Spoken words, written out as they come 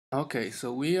Okay,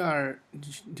 so we are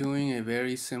doing a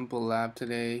very simple lab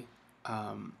today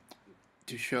um,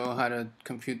 to show how to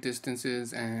compute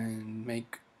distances and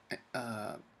make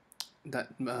uh,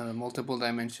 multiple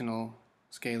dimensional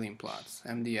scaling plots,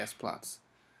 MDS plots.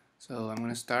 So I'm going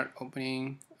to start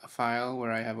opening a file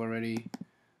where I have already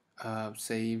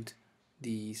saved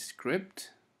the script.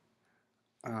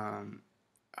 Um,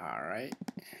 all right,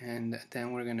 and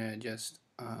then we're going to just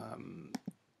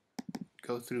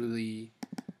go through the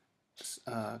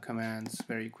commands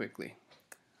very quickly.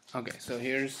 Okay, so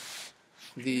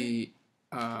the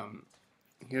um,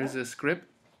 here's the script,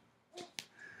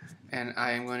 and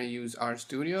I am going to use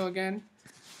RStudio again.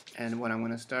 And what I'm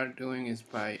going to start doing is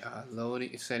by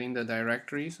setting the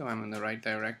directory, so I'm in the right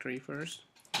directory first.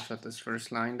 That's what this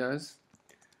first line does.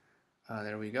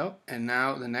 There we go. And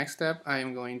now the next step, I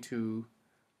am going to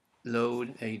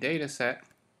load a data set.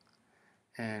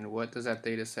 And what does that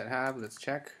data set have? Let's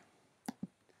check.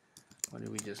 What did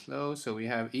we just load? So we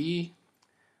have E,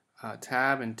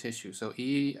 tab, and tissue. So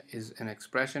E is an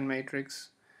expression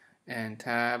matrix, and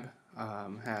tab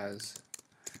has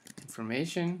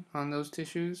information on those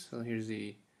tissues. So here's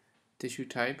the tissue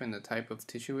type and the type of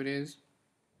tissue it is.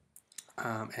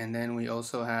 And then we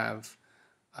also have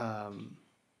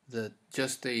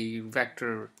just a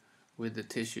vector with the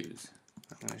tissues.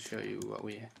 I'm going to show you what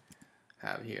we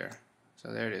have here.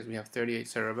 So there it is. We have 38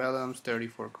 cerebellums,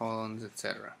 34 colons,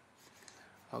 etc.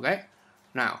 Okay?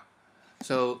 Now,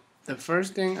 so the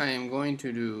first thing I am going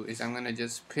to do is I'm going to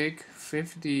just pick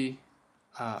 50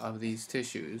 of these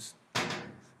tissues,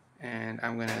 and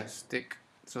I'm going to stick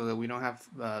so that we don't have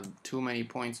too many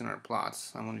points in our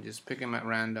plots. I'm going to just pick them at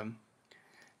random.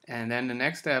 And then the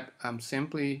next step, I'm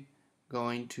simply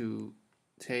going to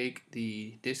take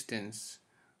the distance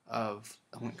I'm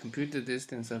going to compute the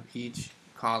distance of each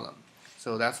column.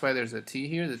 So that's why there's a T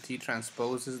here. The T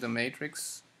transposes the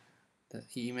matrix, the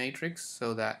E matrix,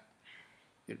 so that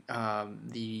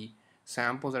the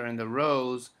samples are in the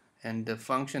rows, and the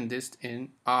function dist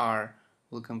in R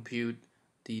will compute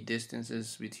the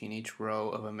distances between each row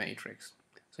of a matrix.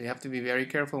 So you have to be very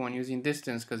careful when using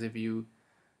distance, because if you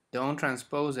don't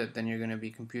transpose it, then you're going to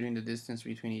be computing the distance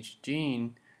between each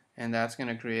gene, and that's going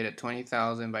to create a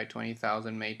 20,000 by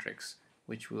 20,000 matrix,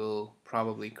 which will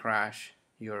probably crash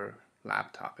your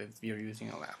laptop if you're using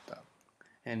a laptop.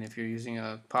 And if you're using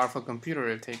a powerful computer,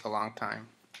 it'll take a long time.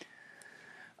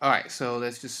 Alright, so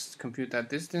let's just compute that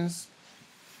distance.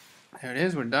 There it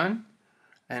is, we're done.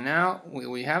 And now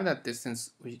we have that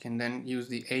distance. We can then use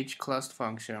the hclust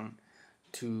function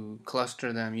to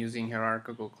cluster them using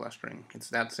hierarchical clustering. It's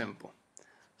that simple.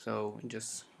 So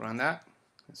just run that.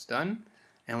 It's done.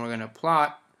 And we're going to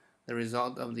plot the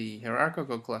result of the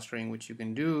hierarchical clustering, which you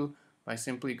can do by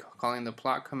simply calling the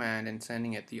plot command and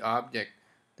sending it the object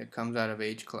that comes out of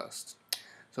hclust.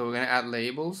 So we're going to add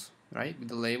labels, right?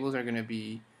 The labels are going to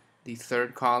be the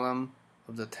third column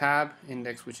of the tab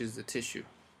index, which is the tissue.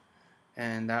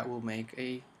 And that will make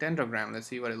a dendrogram. Let's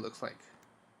see what it looks like.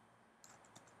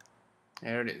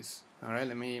 There it is. Alright,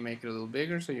 let me make it a little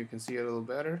bigger so you can see it a little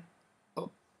better.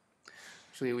 Oh,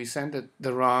 actually we sent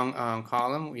the wrong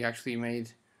column. We actually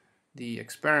made the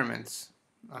experiments,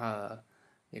 the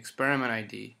experiment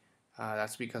ID.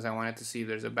 That's because I wanted to see if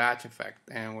there's a batch effect,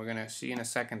 and we're going to see in a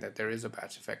second that there is a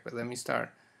batch effect. But let me start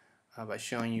by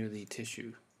showing you the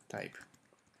tissue type.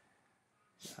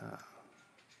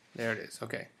 There it is.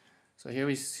 Okay, so here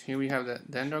we have the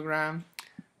dendrogram,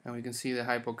 and we can see the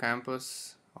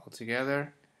hippocampus all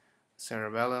together.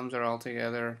 Cerebellums are all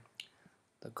together.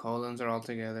 The colons are all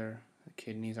together. The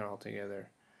kidneys are all together.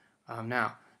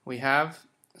 Now we have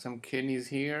some kidneys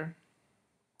here,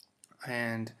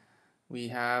 and we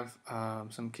have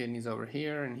some kidneys over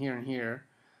here and here and here.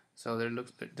 So there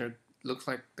looks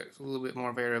like there's a little bit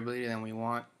more variability than we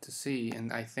want to see,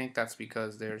 and I think that's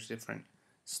because there's different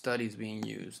studies being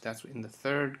used. That's in the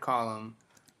third column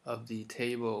of the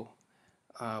table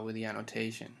with the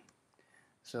annotation.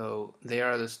 So there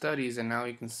are the studies, and now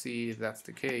you can see if that's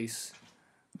the case,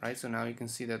 right? So now you can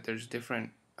see that there's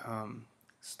different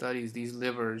studies. These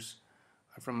livers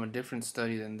are from a different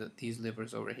study than these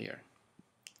livers over here.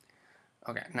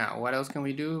 Okay, now what else can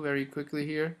we do very quickly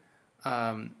here?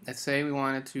 Let's say we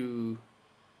wanted to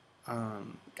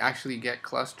actually get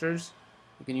clusters.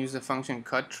 We can use the function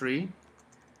cut tree,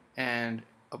 and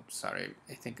oops, sorry,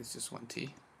 I think it's just one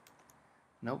T.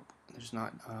 Nope, there's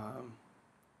not.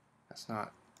 That's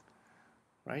not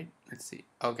right. Let's see.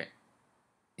 Okay,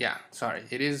 yeah, sorry,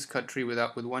 it is cut tree with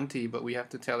one T, but we have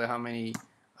to tell it how many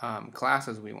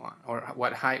classes we want or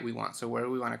what height we want. So where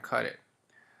do we want to cut it?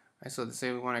 Right, so let's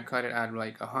say we want to cut it at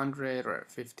like 100 or at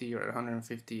 50 or at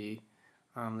 150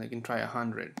 they can try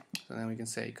 100. So then we can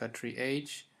say cut tree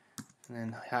H, and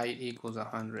then height equals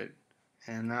 100.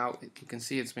 And now you can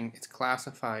see it's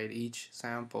classified each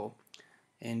sample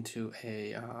into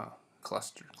a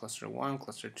cluster. Cluster 1,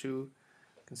 cluster 2. You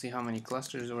can see how many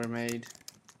clusters were made.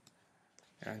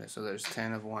 So there's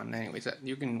 10 of one. Anyways,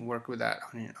 you can work with that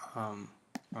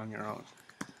on your own.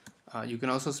 You can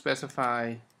also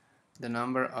specify the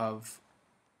number of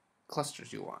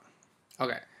clusters you want.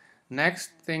 Okay,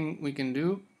 next thing we're going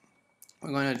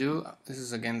to do, this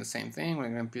is again the same thing. We're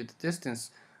going to compute the distance.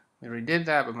 We already did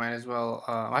that, but might as well,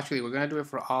 actually we're going to do it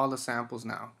for all the samples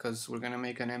now, because we're going to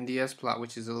make an MDS plot,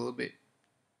 which is a little bit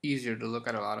easier to look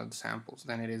at a lot of the samples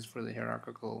than it is for the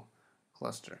hierarchical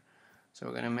cluster. So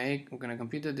we're going to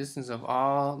compute the distance of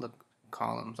all the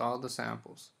columns, all the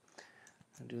samples.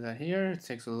 I'll do that here. It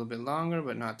takes a little bit longer,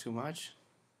 but not too much.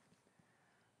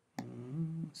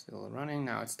 Still running.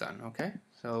 Now it's done. Okay,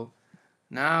 so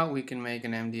now we can make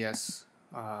an MDS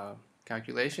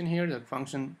calculation here. The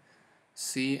function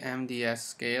CMDS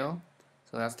scale.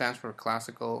 So that stands for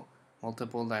classical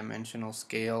multiple dimensional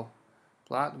scale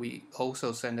plot. We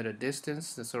also send it a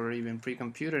distance that's already been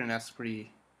pre-computed, and that's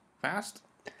pretty fast.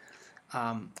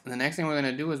 The next thing we're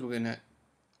going to do is we're going to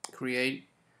create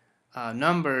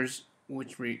numbers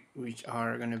which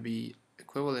are going to be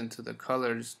equivalent to the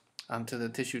colors, to the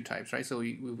tissue types, right? So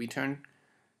we turn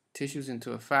tissues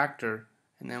into a factor,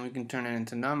 and then we can turn it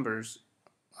into numbers.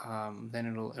 Then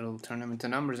it'll turn them into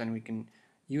numbers, and we can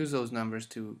use those numbers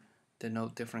to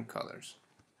denote different colors.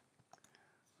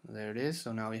 There it is.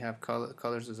 So now we have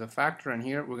colors as a factor, and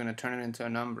here we're going to turn it into a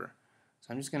number. So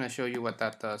I'm just going to show you what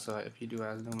that does. So if you do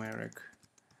as numeric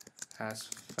as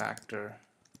factor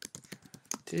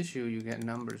tissue, you get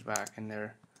numbers back, and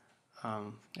they're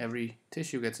every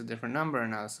tissue gets a different number,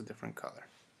 and now it's a different color.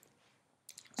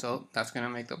 So that's going to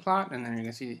make the plot, and then you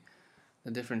can see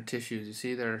the different tissues. You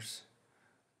see there's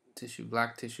tissue,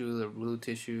 black tissue, the blue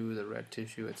tissue, the red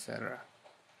tissue, etc.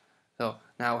 So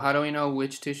now how do we know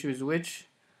which tissue is which?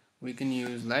 We can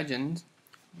use legend.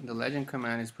 The legend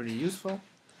command is pretty useful,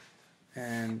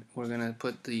 and we're going to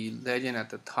put the legend at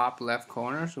the top left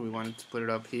corner, so we wanted to put it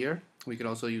up here. We could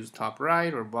also use top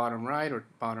right or bottom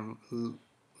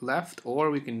left,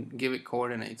 or we can give it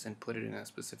coordinates and put it in a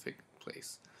specific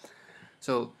place.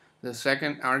 So the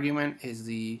second argument is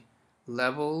the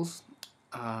levels.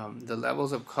 The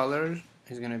levels of color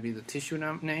is going to be the tissue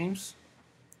names.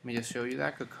 Let me just show you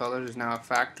that, because color is now a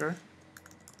factor.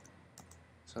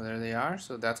 So there they are.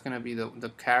 So that's going to be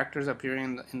the characters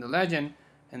appearing in the legend,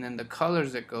 and then the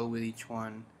colors that go with each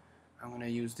one. I'm going to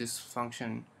use this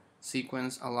function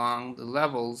sequence along the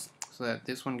levels, so that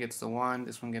this one gets the 1,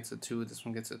 this one gets a 2, this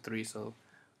one gets a 3, so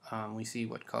we see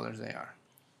what colors they are.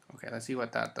 Okay, let's see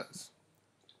what that does.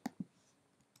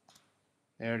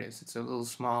 There it is. It's a little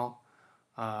small,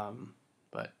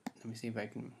 but let me see if I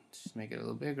can just make it a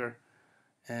little bigger.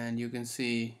 And you can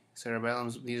see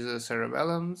cerebellums. These are the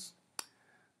cerebellums.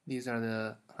 These are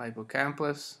the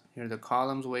hippocampus. Here are the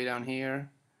columns way down here.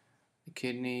 The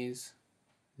kidneys.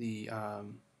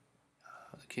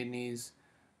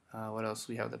 What else?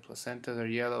 We have the placenta. They're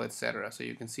yellow, etc. So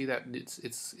you can see that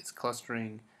it's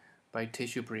clustering by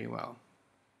tissue pretty well.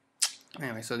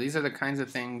 Anyway, so these are the kinds of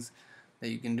things that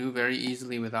you can do very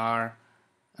easily with R.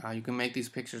 You can make these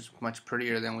pictures much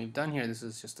prettier than we've done here. This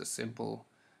is just a simple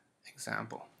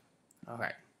example.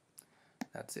 Alright,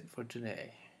 that's it for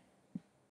today.